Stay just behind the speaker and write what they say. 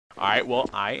Alright, well,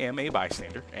 I am a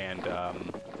bystander, and,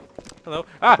 hello.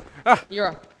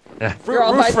 You're You're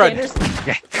all bystanders?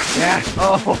 Yeah.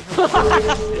 Oh.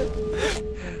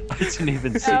 I didn't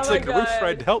even see. It's like, roof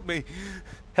friend, help me.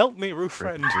 Help me, roof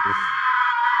friend.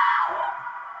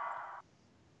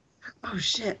 Oh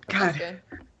shit, God.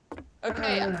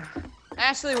 Okay.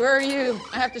 Ashley, where are you?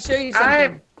 I have to show you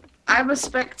something. I'm a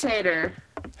spectator.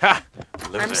 Ha!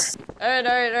 Loser.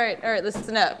 Alright,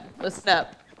 listen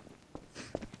up.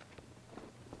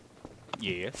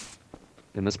 Yes.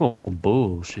 And that's more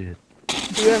bullshit.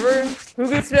 Who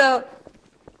can spell?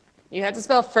 You have to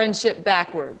spell friendship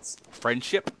backwards.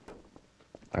 Friendship?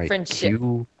 Alright, Friendship.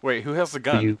 Q, Wait, who has the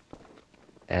gun? U,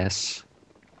 S.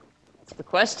 That's the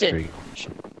question.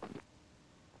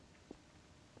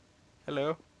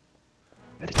 Hello?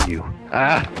 That is you.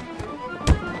 Ah!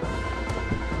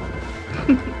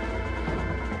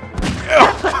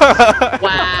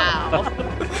 Wow.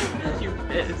 You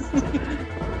missed.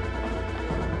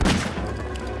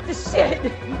 Shit.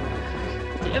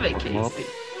 Damn it, Casey.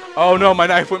 Oh no, my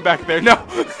knife went back there. No!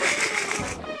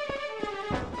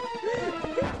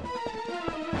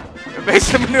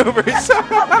 Evasive maneuvers! Oh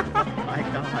my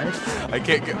god. I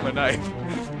can't get my knife.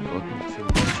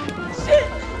 Shit.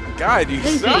 God, you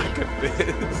Casey. suck at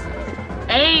this.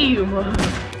 Aim!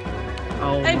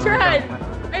 Oh I my tried. God.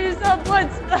 I just saw blood.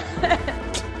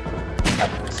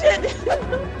 Shit.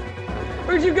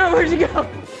 Where'd you go?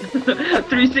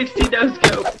 360 no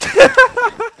scope.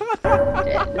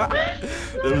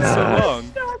 It was so long.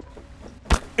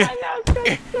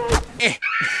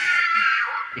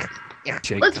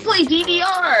 Let's play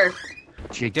DDR!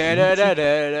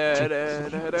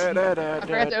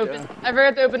 I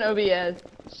forgot to open OBS.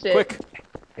 Shit. Quick.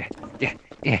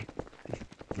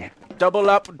 Double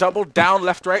up, double down,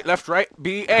 left, right,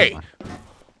 B, A.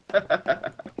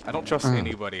 I don't trust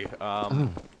anybody.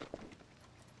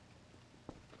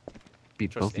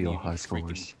 Beat both of your high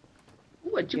scores.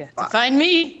 What'd you To find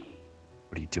me.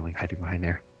 What are you doing hiding behind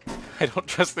there? I don't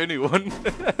trust anyone.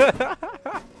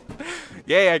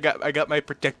 Yay, I got my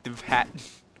protective hat.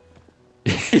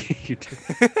 You do.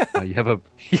 You have a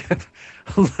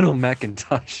little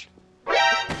Macintosh.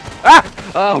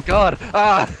 Ah! Oh God!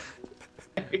 Ah!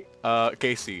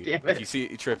 Casey, Damn it. if you see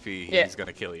Trippy, Yeah. he's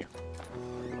gonna kill you.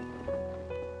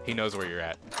 He knows where you're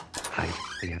at. Hide.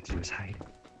 All you have to do is hide.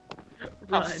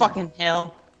 Oh fucking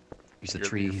hell. Use the You're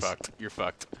trees. fucked. You're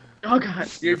fucked. Oh god,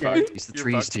 you're dead. fucked. Use the You're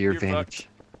trees fucked. to your You're advantage.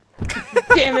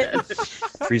 Damn it.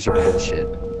 Trees are bullshit.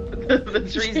 The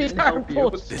trees didn't help you.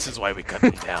 This is why we cut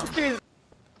them down.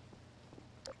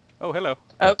 Oh, hello.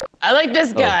 Oh, I like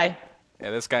this guy. Yeah,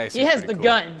 this guy. He has the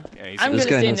gun. Yeah, he's I'm This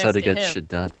gonna guy stand knows how to next to get him. shit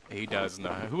done. He does know.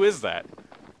 Who is that?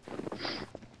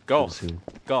 Golf. Who's who?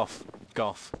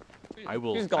 Golf. I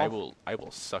will. Who's I golf? will. I will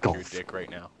suck Golf. your dick right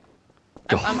now.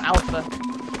 I'm Alpha.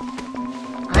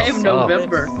 I am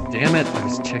November. Damn it! I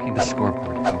was checking the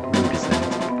scoreboard. How rude is that?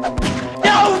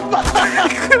 No!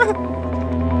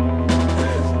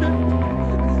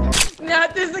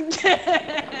 Not this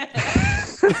again!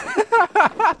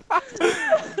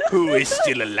 Who is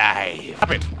still alive?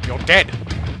 Stop it! You're dead.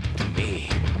 To me.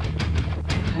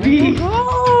 We.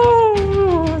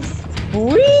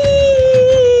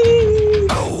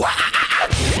 Oh, what?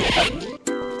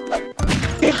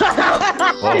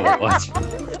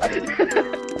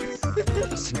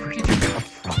 Listen, where did you come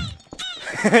from?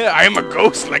 I am a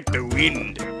ghost like the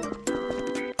wind.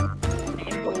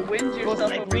 Wind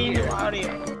yourself over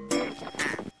here.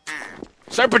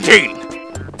 Serpentine.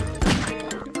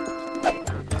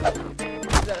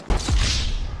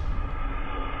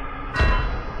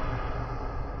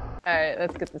 Alright,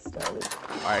 let's get this started.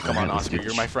 All right, come on, Let's Oscar. do You're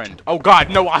this. my friend. Oh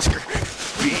God, no, Oscar.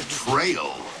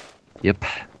 Betrayal. Yep.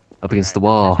 Up against the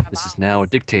wall. This is now a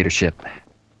dictatorship.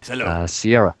 Hello.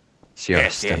 Sierra.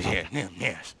 yes, step up.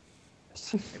 yes.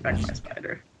 Get back to my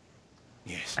spider.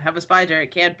 Yes. I have a spider,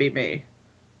 it can't be me.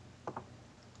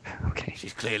 Okay.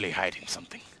 She's clearly hiding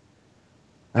something.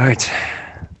 All right.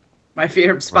 My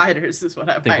fear of spiders is what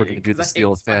I'm I think we're hiding. gonna do 'cause this I the hate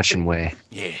old-fashioned way.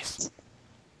 Yes.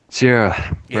 Sierra,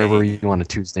 where Yeah, were yeah. you on a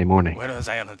Tuesday morning? Where was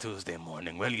I on a Tuesday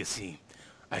morning? Well, you see,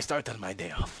 I started my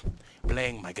day off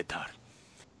playing my guitar.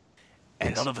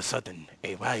 And Yes. all of a sudden,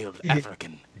 a wild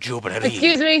African jubilee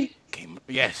Excuse me? came.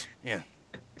 Yes, yeah.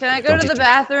 Can I go to the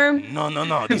bathroom? No.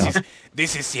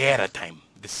 This is Sierra time.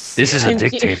 This is Sierra. a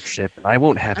dictatorship. I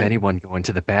won't have anyone going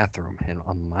to the bathroom and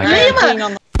on my I'm peeing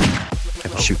on the I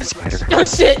will shoot the spider. Oh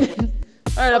shit!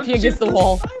 Alright, up here against the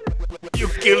wall. You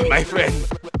killed my friend.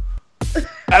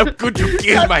 How could you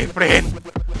kill my friend?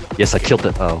 Yes, I killed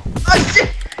it. Oh. Oh shit!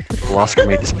 Well, Oscar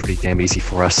made this pretty damn easy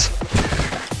for us.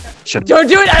 Shut Don't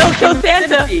do it! I don't kill Santa!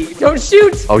 Centipede. Don't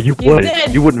shoot! Oh, you He's wouldn't.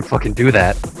 dead. You wouldn't fucking do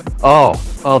that. Oh,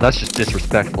 that's just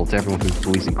disrespectful to everyone who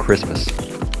believes in Christmas.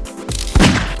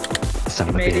 Son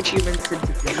of a Made a bitch. human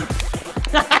centipede.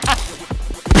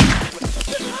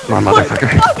 Come on, motherfucker.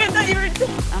 Fuck, I thought you were...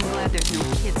 I'm glad there's no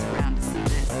kids around to see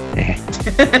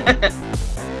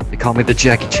this. They call me the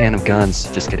Jackie Chan of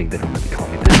guns. Just kidding, they don't really call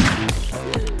me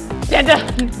that. Santa!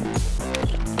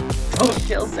 Don't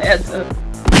kill Santa.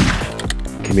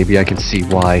 Okay, maybe I can see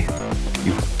why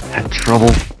you had trouble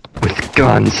with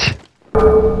guns.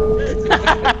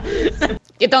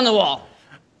 Get down the wall.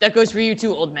 That goes for you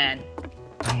too, old man.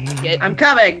 Get... I'm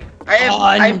coming.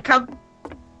 I've come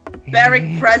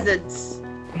bearing presents.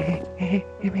 Hey,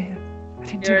 man. I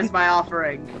didn't do Here's it. my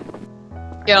offering.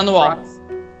 Get on the wall. Brought-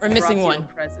 We're missing brought you one.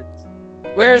 a present.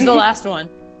 Where's the last one?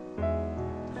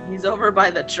 He's over by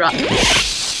the truck.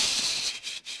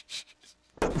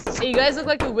 Hey, you guys look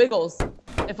like the Wiggles.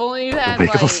 If only you had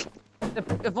Wiggles. like...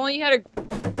 If only you had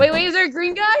a... Wait, is there a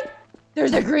green guy?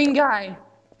 There's a green guy.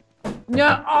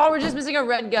 No, oh, we're just missing a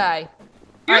red guy.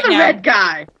 You're Right the now. red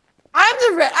guy. I'm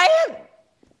the red. I am.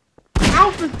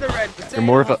 Alf is the red guy. You're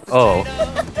more of a. Oh.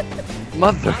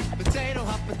 Mother.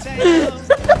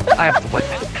 I have to play. I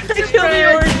killed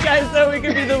the orange guy so we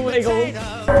could be the Wiggles.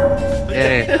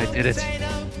 Yay, I did it.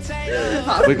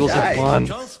 Hot Wiggles guy. have won.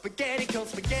 Cold spaghetti, cold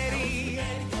spaghetti.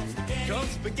 Cold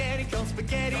spaghetti, cold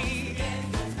spaghetti.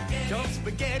 Cold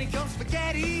spaghetti, cold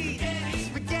spaghetti.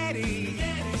 Spaghetti,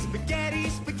 spaghetti,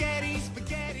 spaghetti, spaghetti.